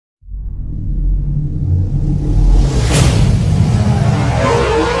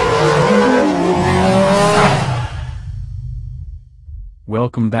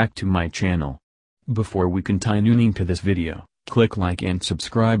Welcome back to my channel. Before we continue to this video, click like and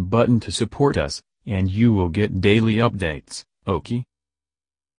subscribe button to support us, and you will get daily updates, okay?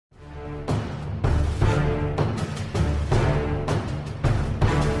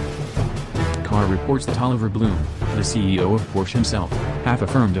 Car reports that Oliver Blume, the CEO of Porsche himself,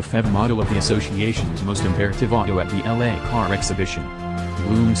 half-affirmed a PHEV model of the association's most imperative auto at the LA car exhibition.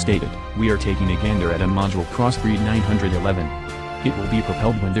 Blume stated, "We are taking a gander at a module crossbreed 911. It will be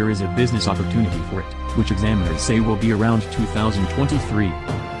propelled when there is a business opportunity for it, which examiners say will be around 2023.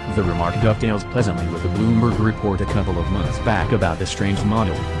 The remark dovetails pleasantly with the Bloomberg report a couple of months back about the strange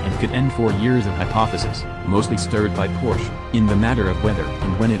model, and could end 4 years of hypothesis, mostly stirred by Porsche, in the matter of whether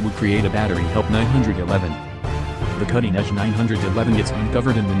and when it would create a battery help 911. The cutting-edge 911 gets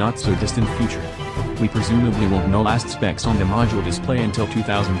uncovered in the not-so-distant future. We presumably won't know last specs on the module display until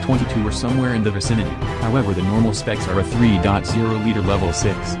 2022 or somewhere in the vicinity. However, the normal specs are a 3.0-liter level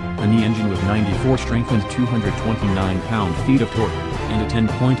 6, an E engine with 94 strength and 229 pound-feet of torque, and a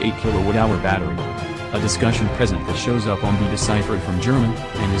 10.8 kilowatt-hour battery. A discussion present that shows up on the Deciphered from German,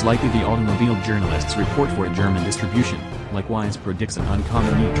 and is likely the Automobile journalist's report for a German distribution, likewise predicts an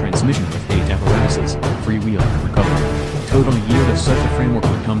uncommon e-transmission with 8 apparatuses, freewheel and recovery. Total yield of such a framework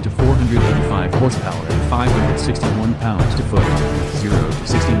would come to 485 horsepower and 561 pounds-to-foot, 0 to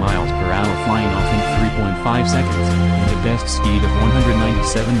 60 miles per hour flying off in 3.5 seconds, and a best speed of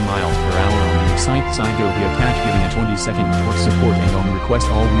 197 miles per hour on the Excite side will be attached, giving a 20-second torque support and on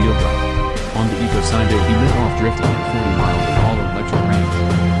request all-wheel drive. On the Eco side they'll be lit off drifting at 40 miles of all-electric range.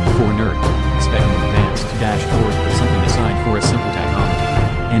 For nerds, expect an advanced dashboard put something aside for a simple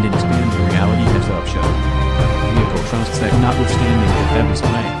tachometer, and an expanded reality heads-up show. Vehicle trusts that notwithstanding the PHEV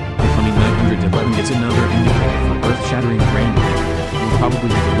display, the coming 911 gets another indicator for earth-shattering brand new. Will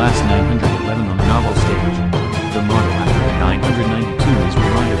probably be the last 911 on the novel stage. The model after the 992 is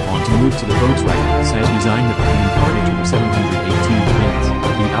relied upon to move to the Volkswagen size design that became party to the 718 pins,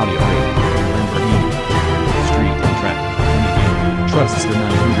 the Audi A8, the Lamborghini, Street and Track, and again, trusts the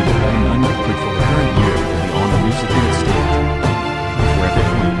 911 uncovered for the current year will be on the new secured stage. Before at that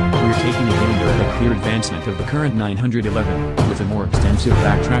point, we're taking a gander at a clear advancement of the current 911, with a more extensive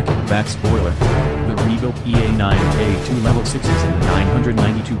backtracking back spoiler. The rebuilt EA9K2 level 6s and the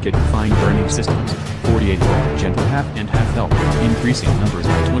 992 get refined burning systems, 48-volt gentle half and half help, increasing numbers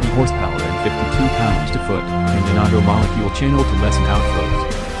by 20 horsepower and 52 pounds-to-foot, and an auto molecule channel to lessen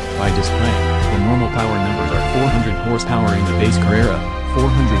outflows. By display, the normal power numbers are 400 horsepower in the base Carrera,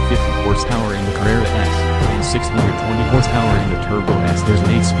 450 horsepower in the Carrera S, and 620 horsepower in the Turbo S. There's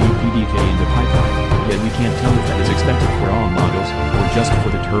an 8-speed PDK in the pipeline, yet we can't tell if that is expected for all models, or just for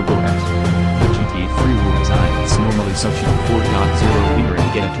the Turbo S. The GT freewheel design is normally suction 4.0-liter and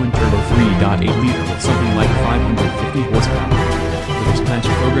get a twin-turbo 3.8-liter with something like 550 horsepower. The dispatch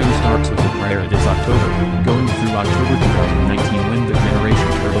program starts with the Carrera this October, going through October 2019 when the generation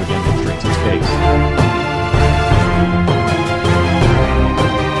turbo demonstrates its pace.